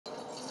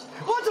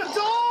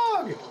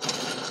dog!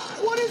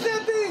 What is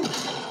that thing?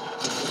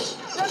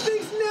 That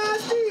thing's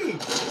nasty!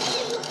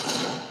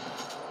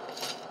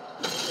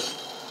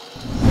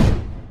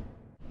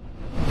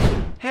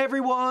 Hey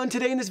everyone,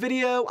 today in this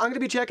video, I'm going to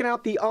be checking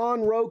out the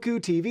Onn Roku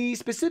TV,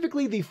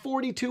 specifically the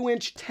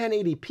 42-inch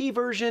 1080p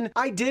version.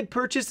 I did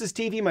purchase this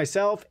TV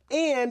myself,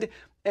 and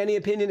any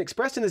opinion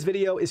expressed in this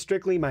video is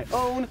strictly my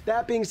own.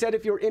 That being said,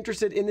 if you're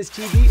interested in this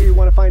TV or you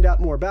want to find out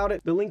more about it,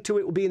 the link to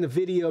it will be in the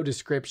video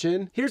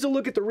description. Here's a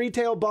look at the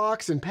retail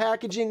box and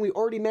packaging. We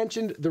already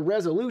mentioned the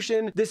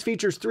resolution. This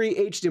features 3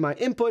 HDMI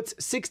inputs,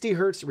 60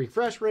 Hz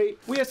refresh rate.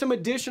 We have some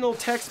additional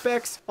tech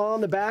specs on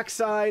the back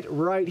side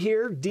right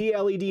here.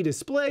 DLED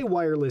display,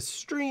 wireless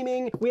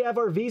streaming. We have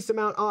our VESA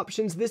mount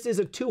options. This is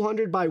a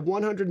 200 by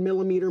 100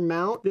 millimeter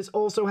mount. This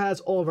also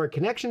has all of our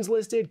connections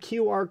listed,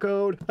 QR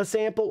code, a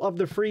sample of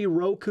the free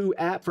Roku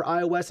app for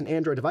iOS and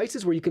Android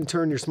devices where you can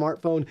turn your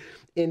smartphone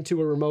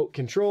into a remote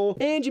control.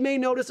 And you may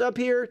notice up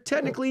here,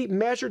 technically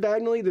measured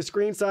diagonally, the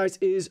screen size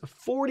is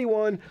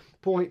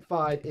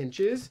 41.5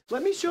 inches.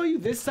 Let me show you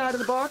this side of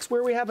the box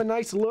where we have a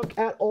nice look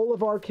at all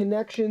of our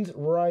connections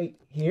right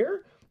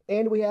here.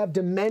 And we have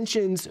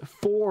dimensions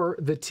for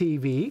the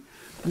TV.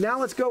 Now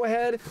let's go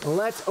ahead,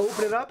 let's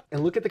open it up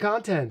and look at the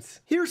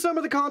contents. Here's some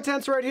of the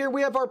contents right here.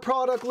 We have our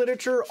product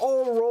literature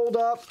all rolled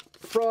up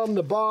from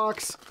the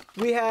box.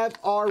 We have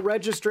our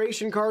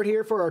registration card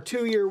here for our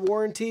 2-year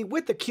warranty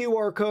with the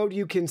QR code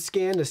you can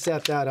scan to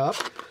set that up.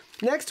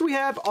 Next, we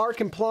have our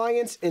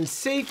compliance and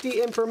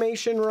safety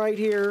information right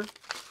here,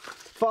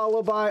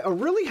 followed by a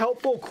really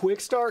helpful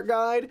quick start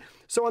guide.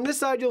 So on this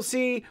side, you'll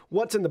see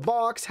what's in the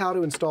box, how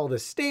to install the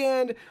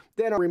stand,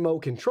 then our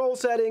remote control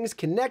settings,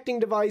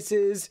 connecting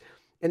devices,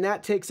 and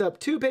that takes up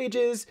 2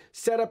 pages,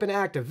 setup and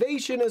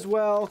activation as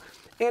well.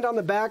 And on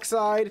the back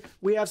side,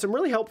 we have some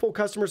really helpful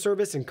customer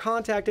service and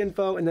contact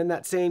info, and then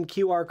that same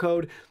QR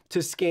code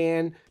to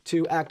scan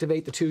to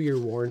activate the 2-year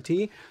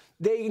warranty.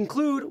 They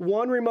include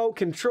 1 remote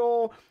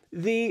control.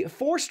 The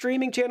 4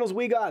 streaming channels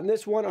we got in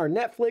this one are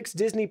Netflix,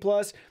 Disney+,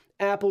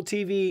 Apple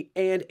TV,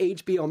 and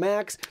HBO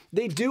Max.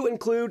 They do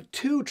include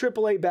 2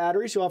 AAA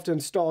batteries you'll have to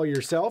install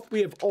yourself.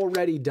 We have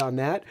already done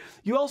that.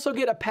 You also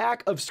get a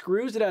pack of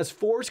screws that has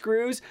 4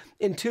 screws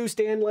and 2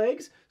 stand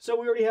legs.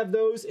 So we already have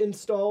those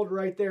installed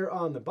right there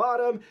on the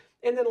bottom.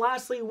 And then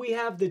lastly, we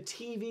have the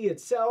TV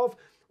itself.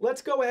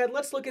 Let's go ahead,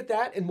 let's look at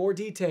that in more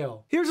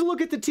detail. Here's a look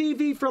at the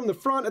TV from the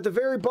front. At the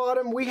very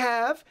bottom, we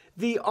have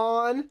the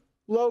Onn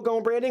logo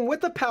and branding with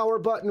the power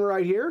button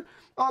right here.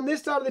 On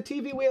this side of the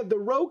TV, we have the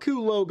Roku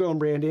logo and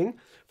branding.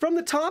 From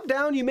the top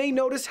down, you may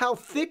notice how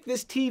thick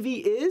this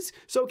TV is.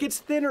 So it gets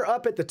thinner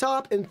up at the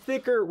top and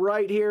thicker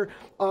right here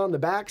on the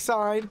back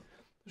side.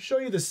 I'll show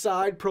you the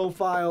side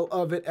profile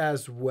of it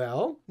as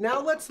well.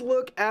 Now let's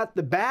look at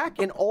the back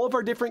and all of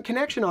our different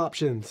connection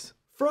options.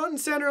 Front and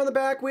center on the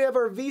back, we have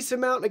our VESA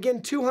mount,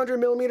 again, 200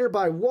 millimeter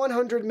by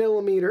 100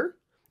 millimeter.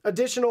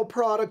 Additional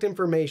product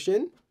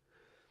information.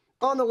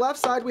 On the left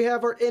side, we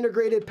have our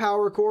integrated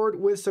power cord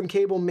with some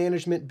cable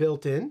management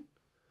built in.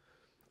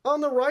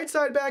 On the right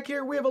side back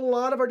here, we have a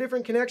lot of our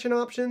different connection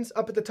options.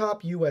 Up at the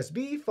top,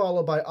 USB,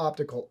 followed by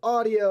optical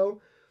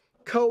audio,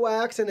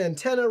 coax and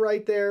antenna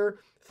right there,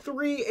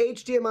 3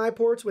 HDMI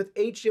ports with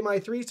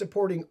HDMI 3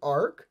 supporting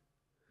ARC.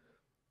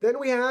 Then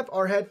we have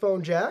our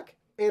headphone jack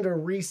and a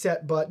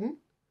reset button.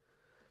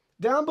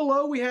 Down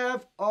below, we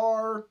have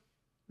our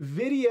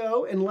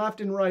video and left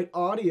and right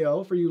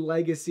audio for you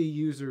legacy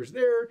users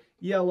there,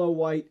 yellow,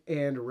 white,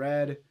 and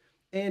red,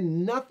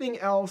 and nothing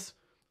else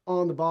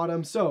on the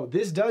bottom. So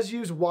this does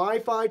use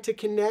Wi-Fi to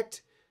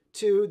connect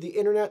to the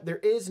internet. There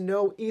is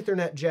no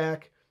Ethernet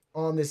jack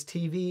on this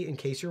TV, in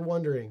case you're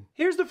wondering.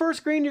 Here's the first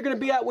screen you're going to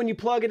be at when you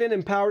plug it in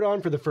and power it on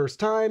for the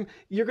first time.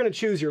 You're going to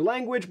choose your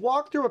language,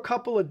 walk through a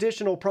couple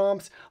additional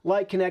prompts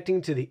like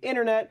connecting to the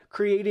internet,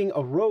 creating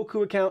a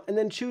Roku account, and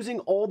then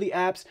choosing all the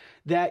apps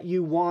that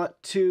you want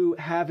to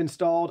have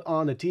installed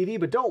on the TV.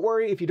 But don't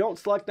worry, if you don't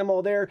select them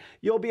all there,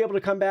 you'll be able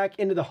to come back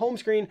into the home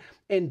screen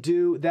and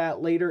do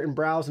that later and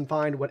browse and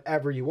find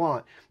whatever you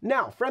want.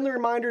 Now, friendly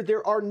reminder,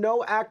 there are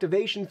no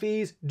activation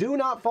fees. Do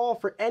not fall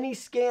for any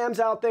scams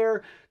out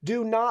there.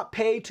 Do not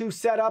pay to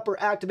set up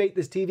or activate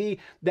this TV.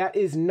 That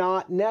is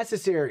not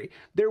necessary.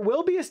 There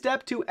will be a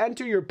step to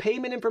enter your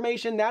payment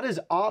information. That is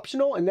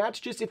optional, and that's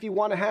just if you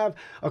want to have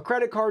a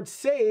credit card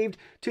saved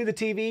to the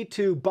TV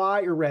to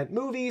buy or rent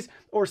movies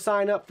or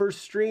sign up for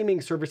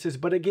streaming services.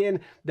 But again,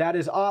 that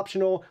is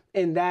optional,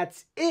 and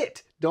that's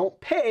it.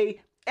 Don't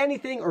pay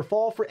anything or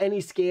fall for any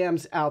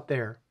scams out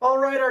there. All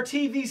right, our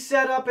TV's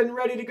set up and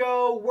ready to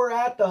go. We're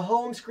at the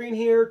home screen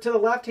here. To the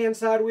left-hand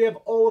side, we have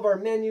all of our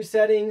menu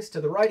settings. To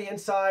the right-hand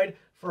side,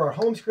 for our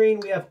home screen,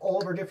 we have all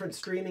of our different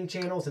streaming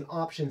channels and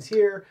options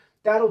here.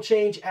 That'll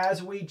change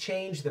as we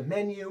change the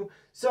menu.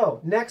 So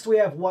next we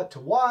have what to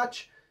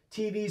watch,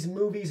 TVs,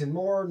 movies, and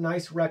more.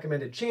 Nice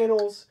recommended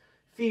channels.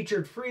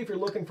 Featured free if you're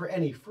looking for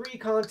any free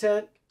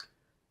content.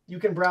 You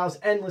can browse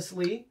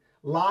endlessly.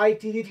 Live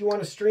TV if you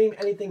want to stream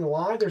anything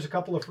live. There's a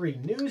couple of free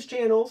news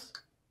channels.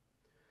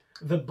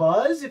 The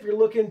Buzz if you're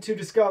looking to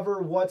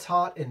discover what's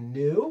hot and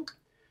new.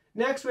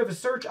 Next, we have a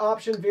search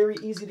option, very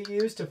easy to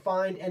use to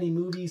find any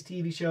movies,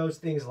 TV shows,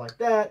 things like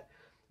that.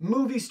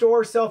 Movie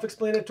store,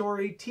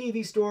 self-explanatory.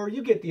 TV store,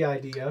 you get the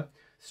idea.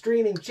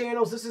 Streaming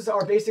channels, this is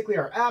basically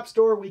our app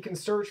store. We can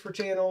search for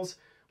channels.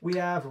 We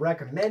have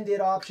recommended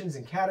options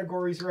and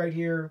categories right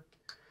here.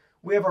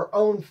 We have our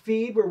own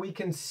feed where we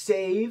can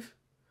save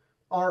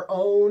our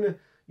own,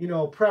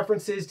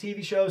 preferences,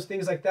 TV shows,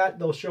 things like that.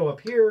 They'll show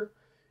up here.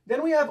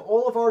 Then we have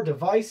all of our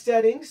device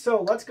settings.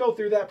 So let's go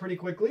through that pretty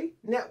quickly.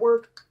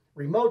 Network,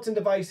 remotes and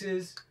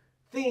devices,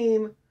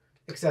 theme,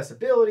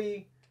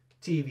 accessibility,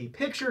 TV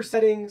picture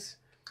settings,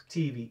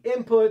 TV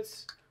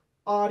inputs,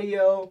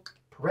 audio,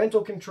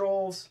 parental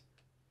controls,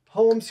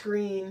 home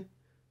screen,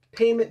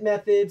 payment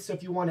methods. So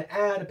if you want to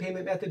add a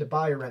payment method to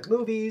buy or rent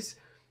movies,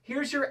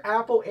 here's your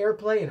Apple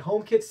AirPlay and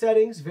HomeKit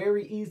settings.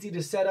 Very easy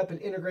to set up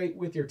and integrate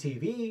with your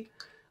TV.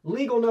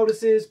 Legal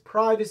notices,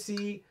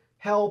 privacy,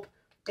 help,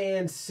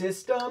 and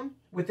system.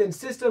 Within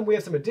system, we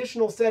have some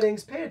additional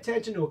settings. Pay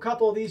attention to a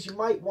couple of these. You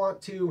might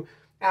want to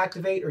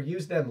activate or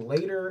use them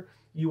later.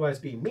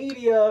 USB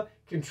media,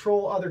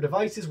 control other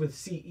devices with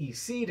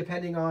CEC,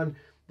 depending on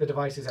the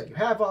devices that you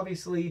have,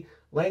 obviously.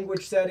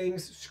 Language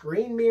settings,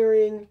 screen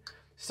mirroring,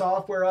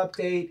 software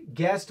update,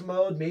 guest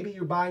mode. Maybe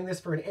you're buying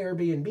this for an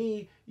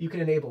Airbnb, you can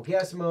enable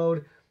guest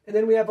mode. And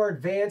then we have our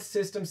advanced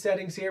system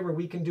settings here where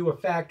we can do a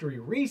factory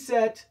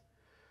reset.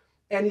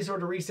 Any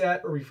sort of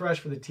reset or refresh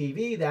for the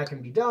TV, that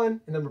can be done.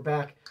 And then we're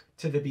back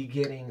to the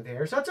beginning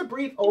there. So that's a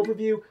brief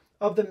overview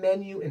of the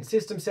menu and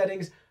system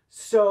settings.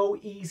 So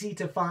easy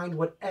to find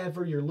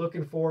whatever you're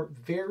looking for.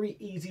 Very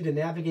easy to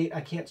navigate. I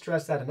can't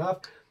stress that enough.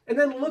 And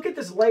then look at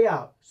this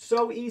layout.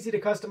 So easy to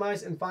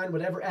customize and find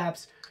whatever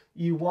apps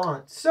you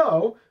want.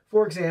 So,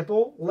 for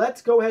example,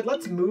 let's go ahead.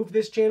 Let's move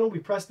this channel. We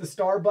press the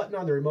star button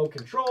on the remote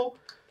control.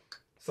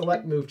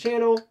 Select move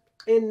channel.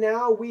 And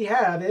now we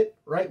have it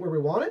right where we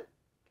want it.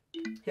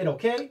 Hit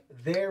OK.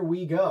 There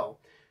we go.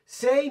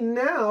 Say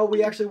now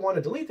we actually want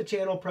to delete the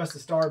channel. Press the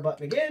star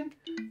button again.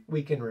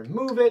 We can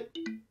remove it.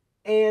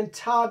 And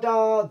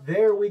ta-da,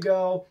 there we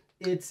go.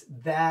 It's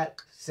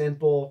that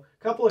simple.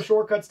 A couple of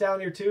shortcuts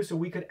down here too, so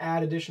we could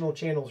add additional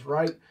channels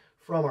right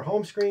from our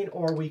home screen,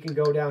 or we can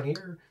go down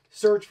here,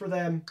 search for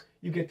them,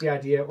 you get the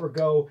idea, or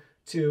go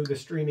to the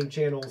streaming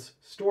channels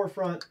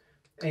storefront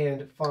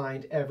and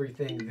find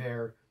everything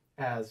there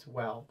as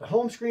well. The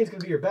home screen is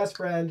going to be your best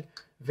friend.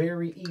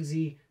 Very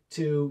easy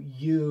to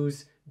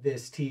use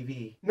this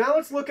TV. Now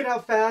let's look at how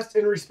fast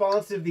and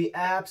responsive the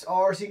apps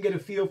are so you can get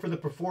a feel for the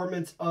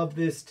performance of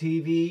this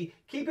TV.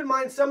 Keep in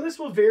mind, some of this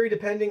will vary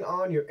depending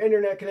on your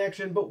internet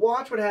connection, but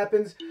watch what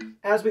happens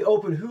as we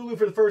open Hulu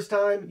for the first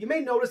time. You may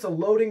notice a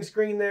loading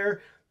screen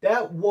there.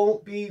 That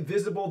won't be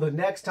visible the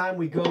next time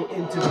we go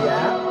into the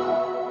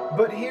app.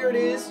 But here it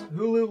is,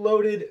 Hulu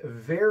loaded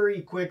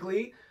very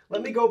quickly.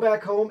 Let me go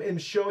back home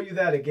and show you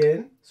that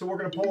again. So we're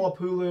going to pull up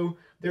Hulu.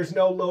 There's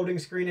no loading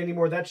screen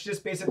anymore. That's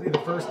just basically the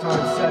first time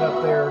set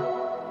up there.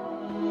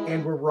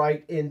 And we're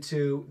right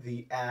into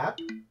the app.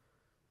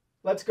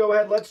 Let's go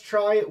ahead. Let's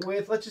try it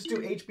with, let's just do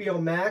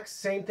HBO Max.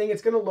 Same thing.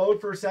 It's going to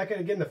load for a second.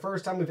 Again, the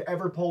first time we've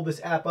ever pulled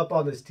this app up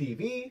on this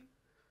TV.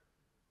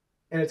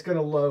 And it's going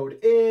to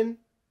load in.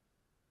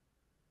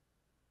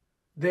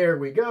 There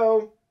we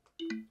go.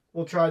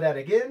 We'll try that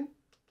again.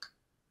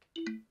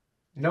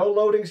 No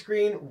loading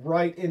screen,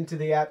 right into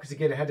the app because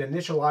again, it had to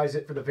initialize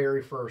it for the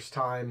very first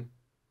time.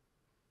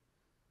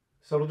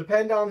 So it'll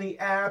depend on the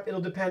app,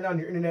 it'll depend on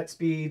your internet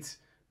speeds,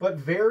 but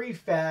very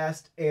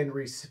fast and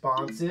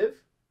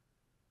responsive.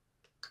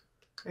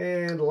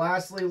 And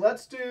lastly,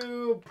 let's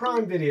do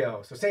Prime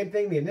Video. So same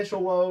thing, the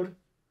initial load.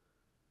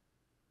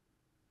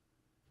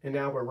 And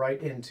now we're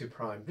right into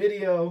Prime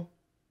Video,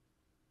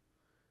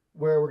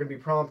 where we're going to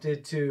be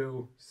prompted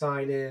to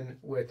sign in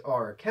with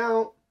our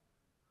account.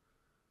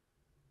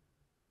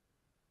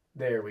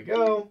 There we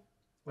go.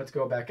 Let's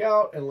go back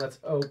out and let's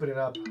open it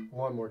up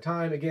one more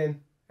time.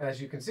 Again,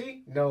 as you can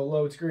see, no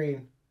load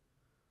screen.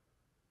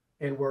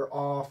 And we're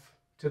off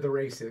to the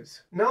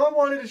races. Now I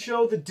wanted to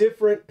show the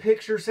different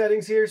picture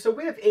settings here. So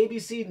we have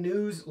ABC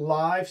News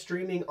Live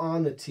streaming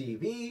on the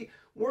TV.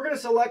 We're going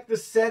to select the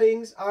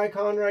settings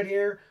icon right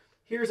here.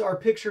 Here's our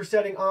picture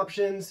setting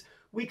options.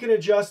 We can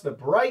adjust the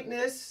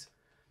brightness.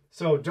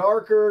 So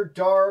darker,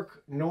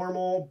 dark,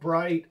 normal,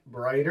 bright,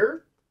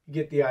 brighter. You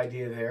get the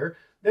idea there.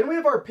 Then we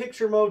have our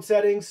picture mode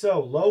settings. So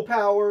low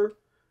power,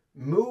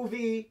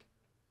 movie,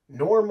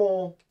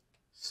 normal,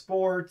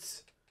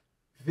 sports,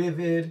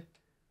 vivid,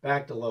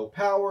 back to low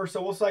power. So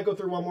we'll cycle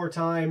through one more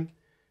time.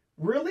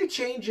 Really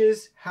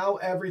changes how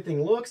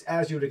everything looks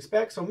as you would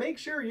expect. So make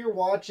sure you're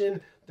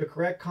watching the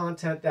correct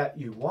content that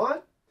you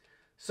want.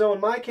 So in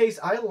my case,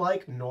 I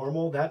like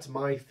normal. That's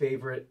my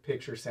favorite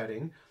picture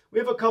setting. We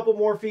have a couple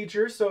more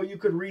features. So you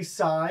could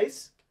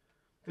resize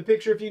the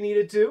picture if you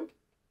needed to.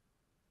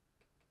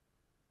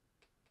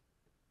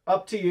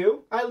 Up to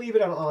you. I leave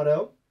it on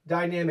auto.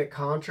 Dynamic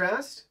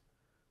contrast.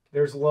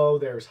 There's low,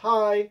 there's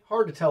high.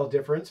 Hard to tell a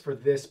difference for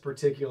this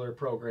particular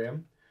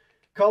program.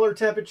 Color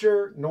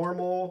temperature,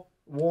 normal,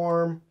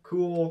 warm,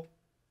 cool.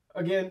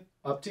 Again,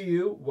 up to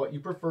you, what you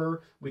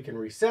prefer. We can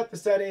reset the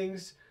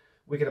settings.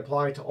 we can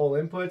apply it to all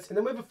inputs. And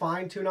then we have a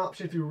fine-tune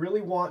option if you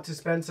really want to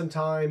spend some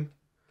time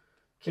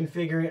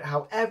configuring it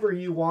however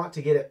you want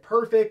to get it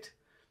perfect.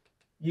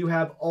 You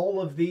have all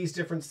of these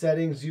different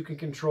settings you can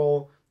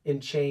control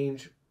and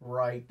change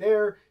right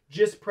there.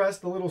 Just press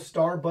the little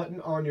star button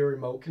on your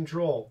remote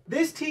control.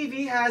 This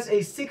TV has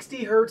a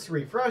 60 Hertz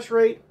refresh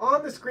rate.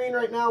 On the screen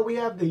right now, we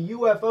have the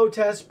UFO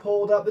Test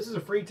pulled up. This is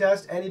a free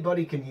test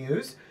anybody can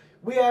use.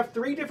 We have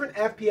 3 different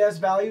FPS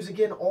values,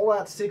 again, all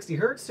at 60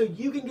 Hertz, so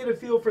you can get a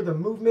feel for the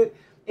movement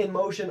and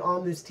motion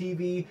on this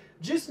TV.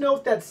 Just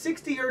note that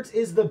 60 Hertz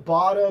is the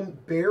bottom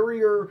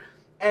barrier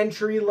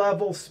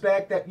entry-level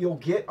spec that you'll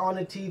get on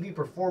a TV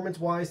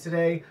performance-wise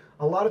today.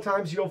 A lot of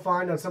times you'll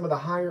find on some of the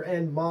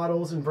higher-end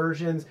models and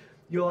versions,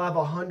 you'll have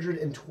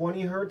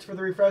 120 Hertz for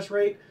the refresh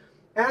rate.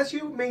 As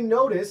you may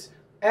notice,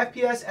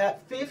 FPS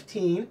at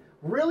 15,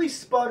 really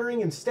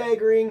sputtering and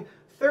staggering.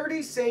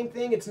 30, same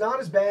thing, it's not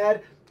as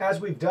bad as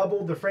we've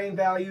doubled the frame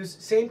values.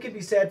 Same can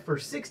be said for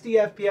 60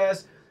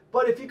 FPS,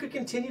 but if you could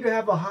continue to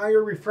have a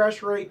higher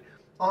refresh rate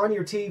on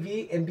your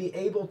TV and be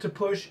able to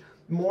push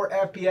more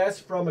FPS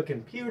from a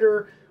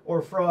computer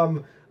or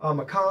from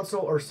a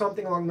console or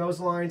something along those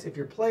lines, if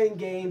you're playing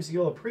games,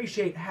 you'll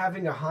appreciate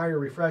having a higher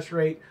refresh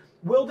rate.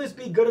 Will this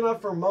be good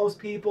enough for most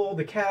people,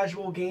 the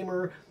casual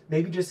gamer,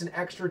 maybe just an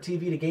extra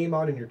TV to game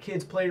on in your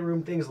kids'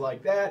 playroom, things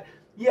like that?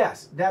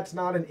 Yes, that's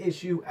not an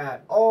issue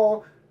at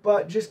all,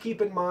 but just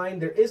keep in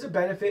mind there is a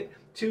benefit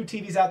to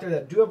TVs out there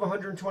that do have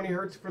 120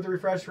 Hertz for the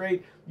refresh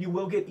rate. You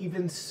will get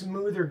even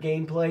smoother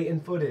gameplay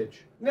and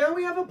footage. Now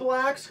we have a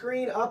black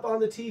screen up on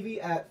the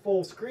TV at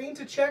full screen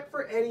to check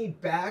for any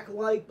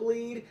backlight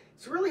bleed.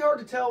 It's really hard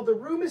to tell. The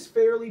room is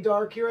fairly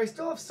dark here. I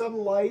still have some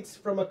lights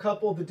from a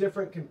couple of the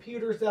different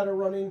computers that are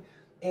running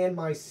and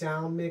my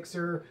sound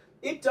mixer.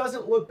 It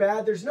doesn't look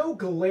bad. There's no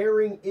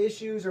glaring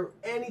issues or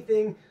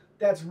anything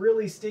that's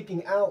really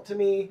sticking out to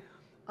me.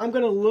 I'm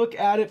going to look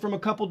at it from a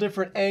couple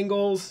different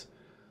angles.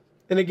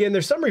 And again,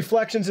 there's some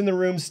reflections in the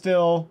room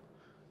still.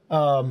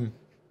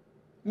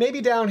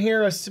 Maybe down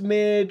here a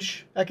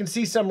smidge. I can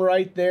see some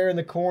right there in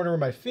the corner where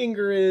my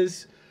finger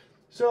is.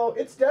 So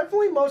it's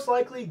definitely most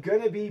likely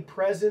going to be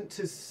present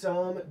to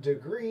some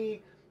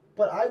degree,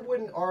 but I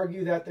wouldn't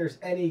argue that there's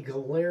any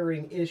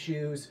glaring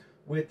issues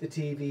with the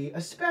TV,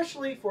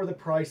 especially for the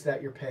price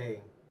that you're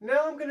paying.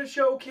 Now I'm going to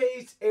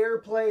showcase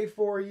AirPlay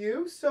for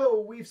you. So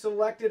we've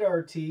selected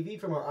our TV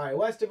from our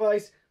iOS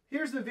device.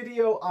 Here's the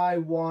video I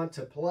want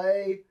to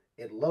play.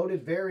 It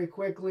loaded very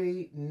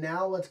quickly.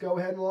 Now let's go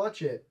ahead and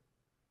watch it.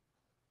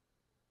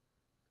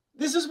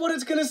 This is what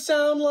it's going to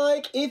sound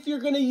like if you're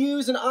going to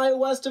use an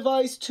iOS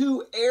device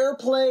to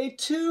AirPlay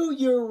to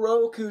your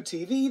Roku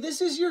TV.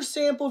 This is your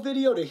sample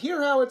video to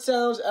hear how it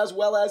sounds as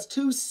well as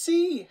to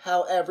see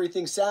how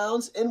everything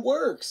sounds and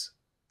works.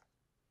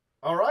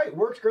 All right,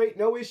 works great,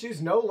 no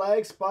issues, no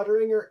lag,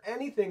 sputtering, or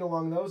anything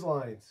along those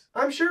lines.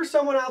 I'm sure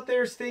someone out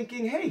there is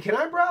thinking, hey, can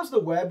I browse the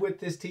web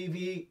with this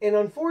TV? And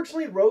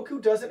unfortunately,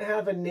 Roku doesn't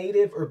have a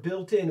native or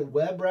built-in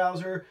web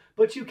browser,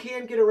 but you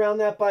can get around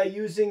that by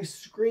using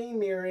screen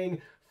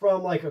mirroring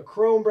from like a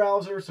Chrome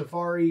browser,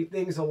 Safari,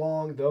 things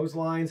along those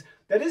lines.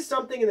 That is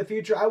something in the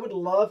future I would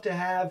love to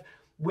have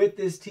with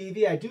this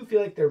TV. I do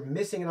feel like they're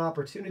missing an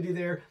opportunity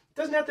there. It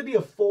doesn't have to be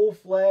a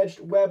full-fledged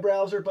web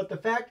browser, but the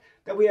fact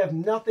that we have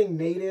nothing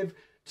native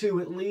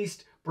to at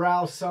least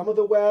browse some of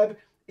the web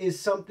is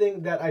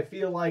something that I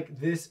feel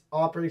like this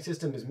operating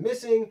system is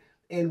missing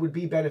and would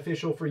be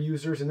beneficial for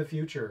users in the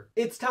future.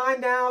 It's time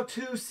now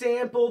to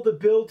sample the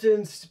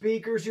built-in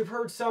speakers. You've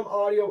heard some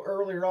audio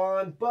earlier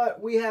on,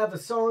 but we have a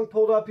song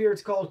pulled up here.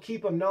 It's called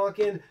Keep 'Em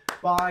Knockin'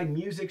 by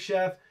Music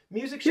Chef.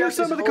 Here's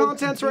some of the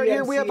contents right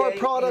here. We have our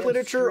product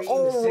literature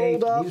all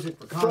rolled up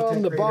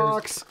from the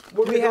box.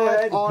 We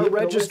have our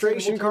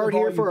registration card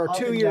here for our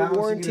 2-year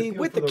warranty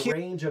with the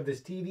range of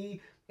this TV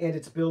and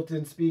its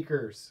built-in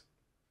speakers.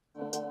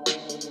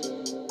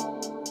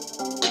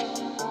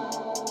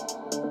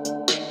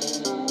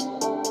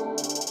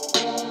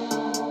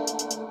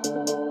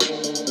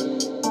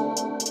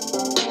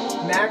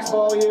 Max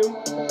volume.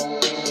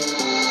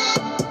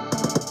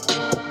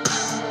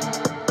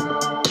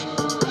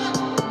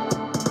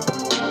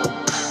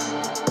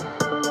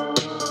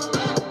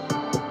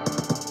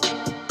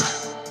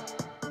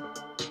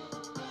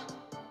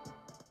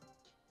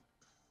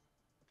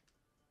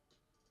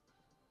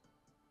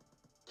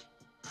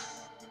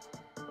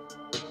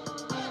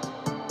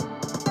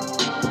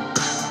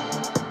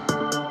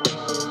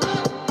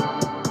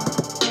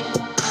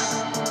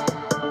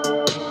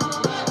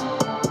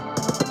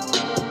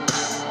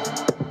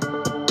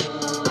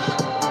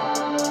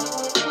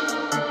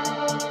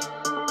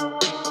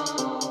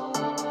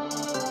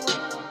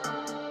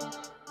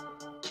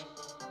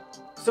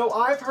 So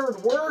I've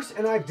heard worse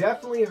and I've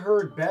definitely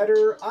heard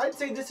better. I'd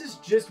say this is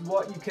just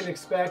what you can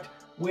expect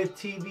with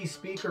TV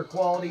speaker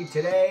quality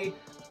today.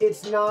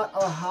 It's not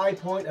a high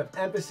point of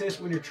emphasis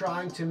when you're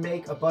trying to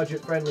make a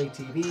budget-friendly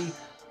TV.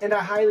 And I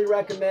highly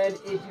recommend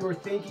if you're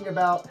thinking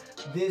about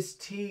this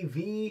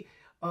TV,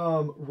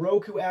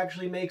 Roku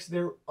actually makes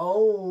their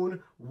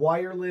own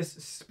wireless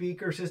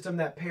speaker system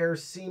that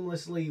pairs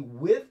seamlessly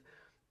with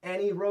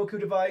any Roku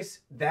device,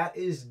 that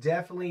is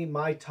definitely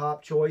my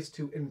top choice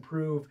to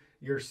improve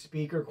your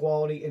speaker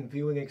quality and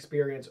viewing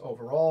experience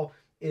overall,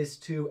 is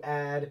to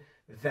add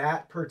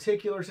that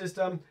particular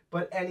system,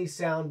 but any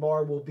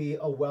soundbar will be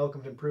a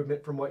welcomed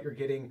improvement from what you're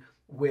getting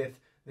with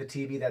the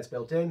TV that's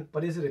built in.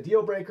 But is it a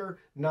deal breaker?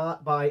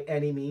 Not by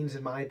any means,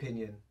 in my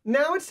opinion.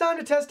 Now it's time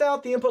to test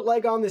out the input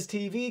lag on this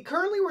TV.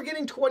 Currently we're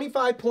getting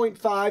 25.5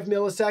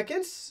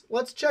 milliseconds.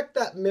 Let's check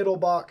that middle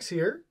box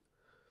here.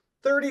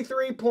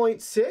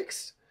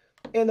 33.6.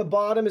 And the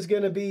bottom is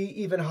going to be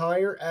even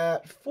higher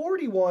at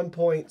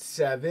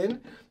 41.7.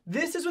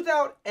 This is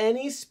without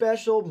any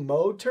special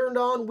mode turned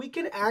on. We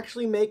can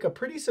actually make a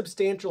pretty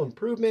substantial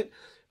improvement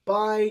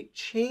by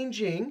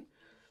changing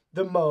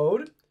the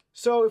mode.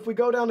 So if we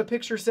go down to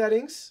picture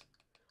settings,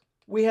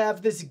 we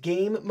have this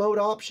game mode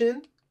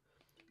option.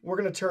 We're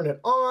going to turn it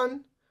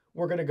on.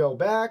 We're going to go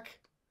back.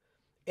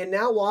 And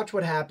now watch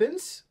what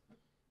happens.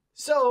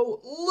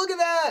 So look at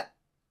that.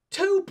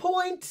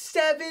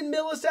 2.7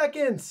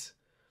 milliseconds.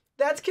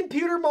 That's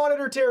computer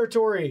monitor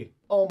territory,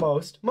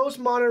 almost. Most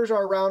monitors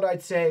are around,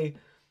 I'd say,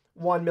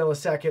 1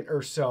 millisecond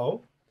or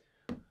so.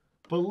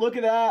 But look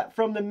at that,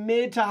 from the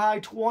mid to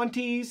high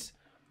 20s,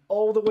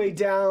 all the way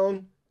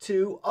down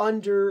to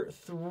under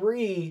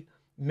 3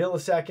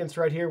 milliseconds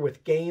right here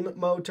with game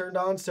mode turned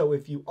on. So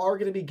if you are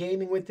going to be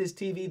gaming with this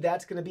TV,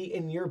 that's going to be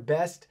in your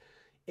best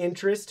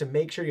interest to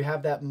make sure you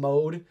have that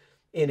mode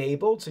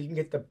enabled so you can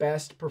get the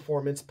best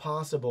performance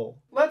possible.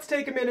 Let's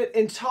take a minute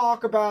and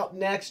talk about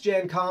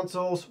next-gen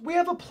consoles. We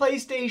have a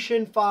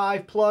PlayStation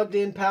 5 plugged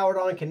in, powered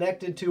on,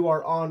 connected to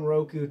our Onn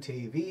Roku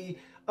TV.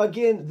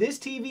 Again, this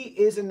TV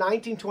is a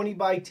 1920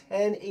 by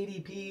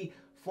 1080p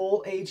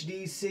full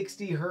HD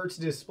 60 Hz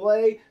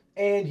display,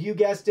 and you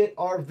guessed it,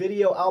 our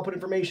video output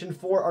information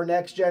for our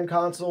next-gen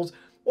consoles,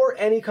 or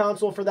any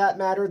console for that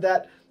matter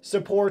that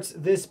supports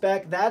this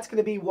spec, that's going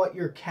to be what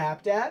you're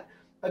capped at.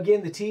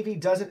 Again, the TV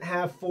doesn't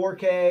have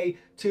 4K,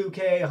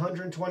 2K,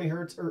 120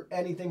 Hertz, or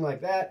anything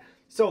like that.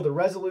 So the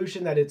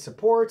resolution that it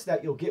supports,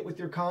 that you'll get with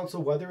your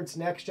console, whether it's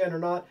next gen or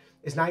not,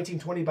 is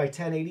 1920 by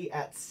 1080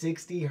 at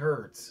 60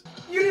 Hertz.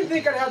 You didn't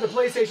think I'd have the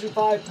PlayStation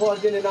 5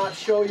 plugged in and not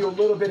show you a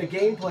little bit of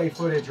gameplay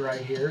footage right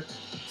here.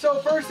 So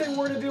first thing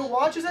we're going to do,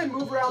 watch as I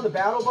move around the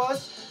battle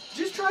bus.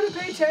 Just try to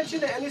pay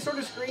attention to any sort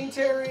of screen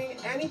tearing,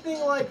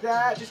 anything like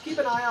that. Just keep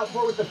an eye out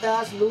for it with the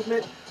fast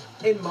movement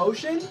in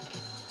motion.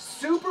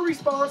 Super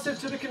responsive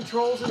to the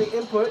controls and the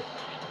input.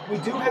 We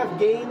do have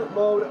game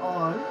mode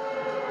on.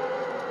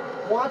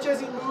 Watch as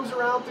he moves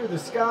around through the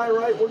sky,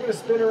 right? We're going to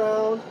spin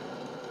around.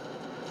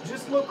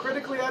 Just look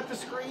critically at the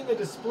screen, the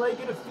display,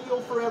 get a feel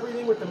for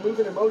everything with the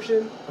movement and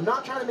motion. I'm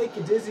not trying to make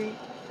you dizzy.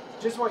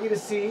 Just want you to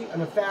see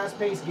in a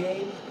fast-paced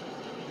game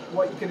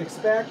what you can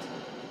expect.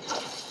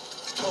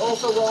 We're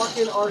also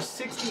rocking our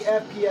 60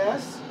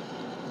 FPS,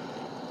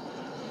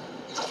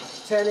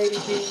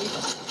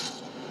 1080p.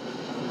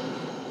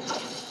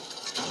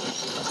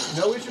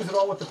 No issues at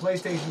all with the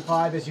PlayStation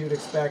 5, as you'd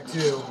expect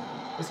too.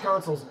 This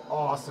console's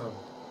awesome.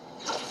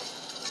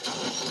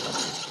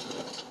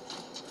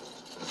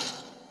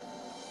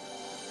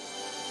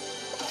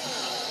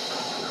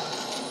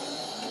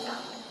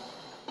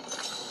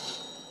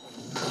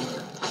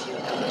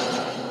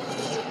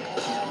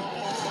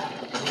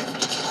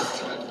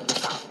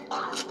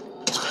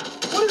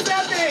 What is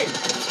that thing?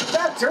 Is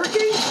that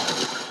turkey?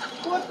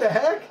 What the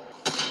heck?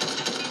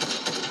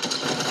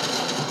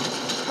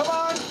 Come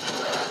on.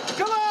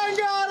 Come on,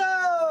 got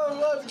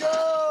him! Let's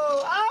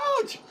go!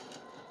 Ouch!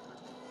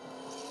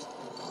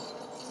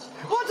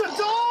 What's a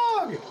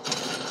dog?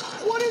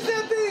 What is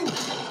that thing?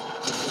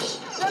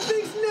 That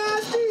thing's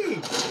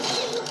nasty!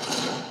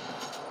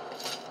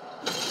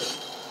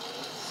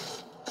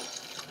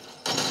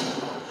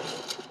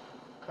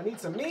 I need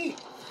some meat.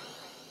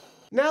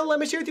 Now let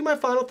me share with you my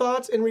final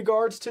thoughts in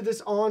regards to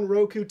this Onn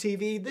Roku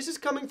TV. This is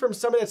coming from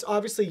somebody that's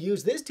obviously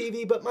used this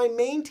TV, but my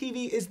main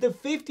TV is the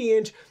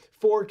 50-inch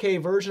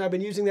 4K version. I've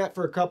been using that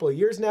for a couple of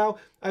years now.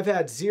 I've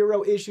had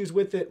zero issues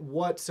with it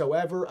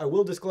whatsoever. I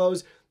will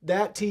disclose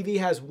that TV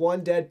has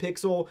one dead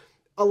pixel.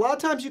 A lot of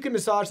times you can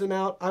massage them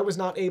out. I was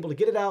not able to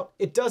get it out.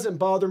 It doesn't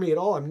bother me at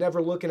all. I'm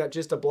never looking at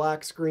just a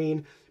black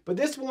screen. But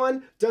this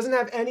one doesn't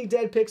have any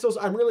dead pixels.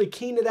 I'm really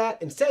keen to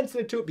that and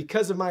sensitive to it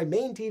because of my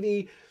main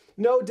TV.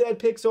 No dead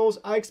pixels.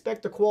 I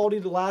expect the quality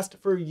to last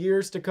for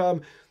years to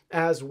come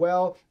as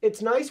well.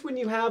 It's nice when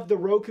you have the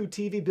Roku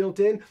TV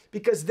built in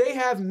because they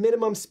have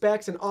minimum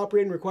specs and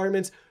operating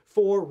requirements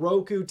for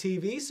Roku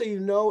TV, so you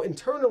know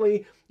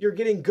internally you're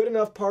getting good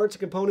enough parts and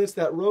components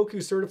that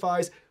Roku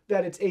certifies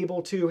that it's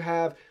able to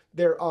have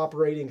their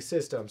operating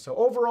system. So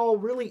overall,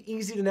 really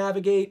easy to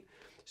navigate,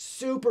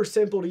 super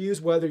simple to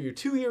use whether you're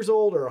 2 years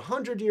old or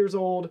 100 years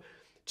old,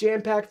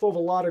 jam-packed full of a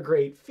lot of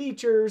great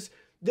features.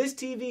 This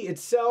TV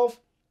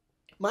itself,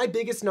 my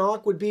biggest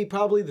knock would be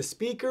probably the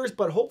speakers,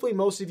 but hopefully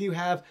most of you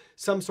have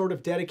some sort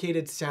of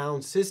dedicated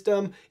sound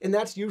system, and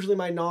that's usually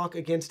my knock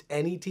against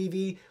any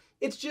TV.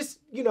 It's just,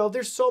 you know,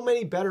 there's so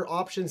many better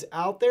options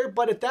out there.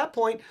 But at that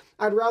point,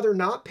 I'd rather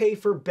not pay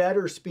for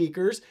better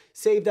speakers,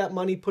 save that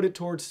money, put it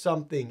towards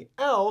something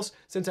else,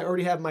 since I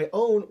already have my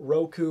own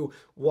Roku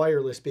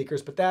wireless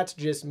speakers. But that's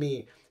just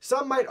me.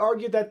 Some might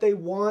argue that they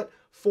want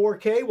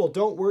 4K. Well,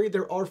 don't worry,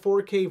 there are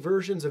 4K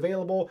versions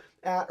available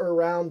at or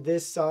around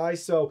this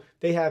size, so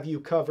they have you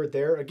covered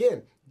there.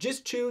 Again,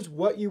 just choose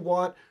what you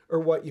want or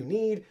what you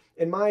need.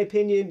 In my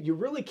opinion, you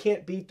really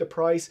can't beat the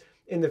price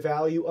and the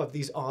value of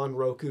these Onn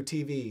Roku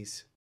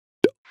TVs.